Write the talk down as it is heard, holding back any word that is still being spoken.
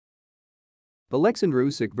Oleksandr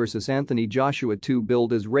Usyk vs Anthony Joshua 2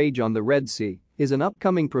 billed as Rage on the Red Sea is an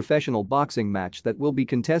upcoming professional boxing match that will be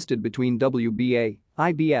contested between WBA,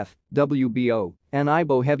 IBF, WBO, and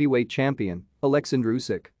IBO heavyweight champion Oleksandr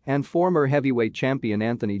Usyk and former heavyweight champion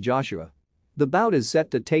Anthony Joshua. The bout is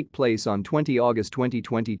set to take place on 20 August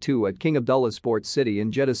 2022 at King Abdullah Sports City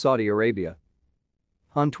in Jeddah, Saudi Arabia.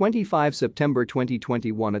 On 25 September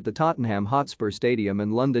 2021 at the Tottenham Hotspur Stadium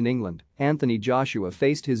in London, England, Anthony Joshua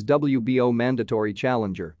faced his WBO mandatory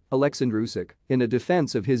challenger, Oleksandr Usyk, in a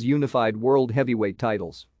defense of his unified world heavyweight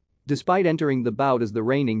titles. Despite entering the bout as the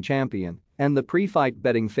reigning champion and the pre-fight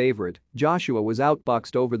betting favorite, Joshua was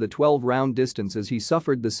outboxed over the 12-round distance as he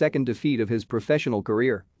suffered the second defeat of his professional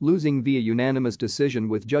career, losing via unanimous decision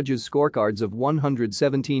with judges' scorecards of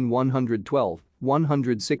 117-112,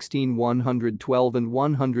 116-112 and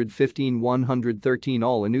 115-113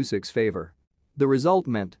 all in Usyk's favor. The result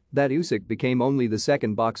meant that Usyk became only the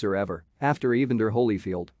second boxer ever, after Evander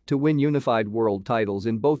Holyfield, to win unified world titles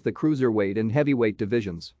in both the cruiserweight and heavyweight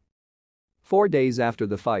divisions. 4 days after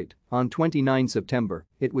the fight, on 29 September,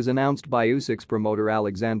 it was announced by Usyk's promoter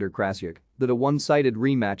Alexander Usyk that a one-sided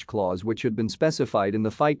rematch clause which had been specified in the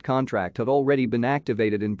fight contract had already been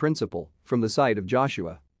activated in principle from the side of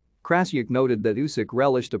Joshua. Usyk noted that Usyk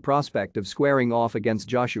relished the prospect of squaring off against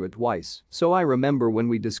Joshua twice, so I remember when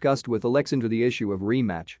we discussed with Oleksandr the issue of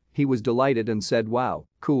rematch, he was delighted and said, "Wow,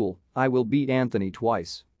 cool, I will beat Anthony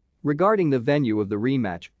twice." Regarding the venue of the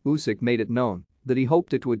rematch, Usyk made it known that he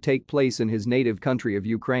hoped it would take place in his native country of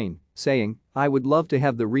Ukraine, saying, "I would love to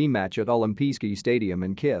have the rematch at Olympijski Stadium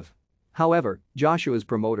in Kiev." However, Joshua's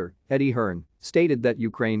promoter, Eddie Hearn, stated that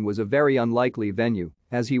Ukraine was a very unlikely venue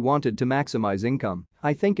as he wanted to maximize income.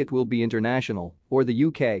 "I think it will be international, or the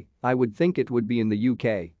UK, I would think it would be in the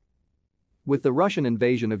UK." With the Russian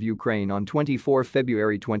invasion of Ukraine on 24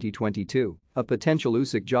 February 2022, a potential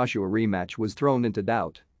Usyk-Joshua rematch was thrown into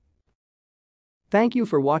doubt. Thank you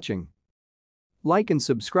for watching. Like and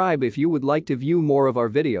subscribe if you would like to view more of our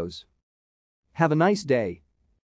videos. Have a nice day.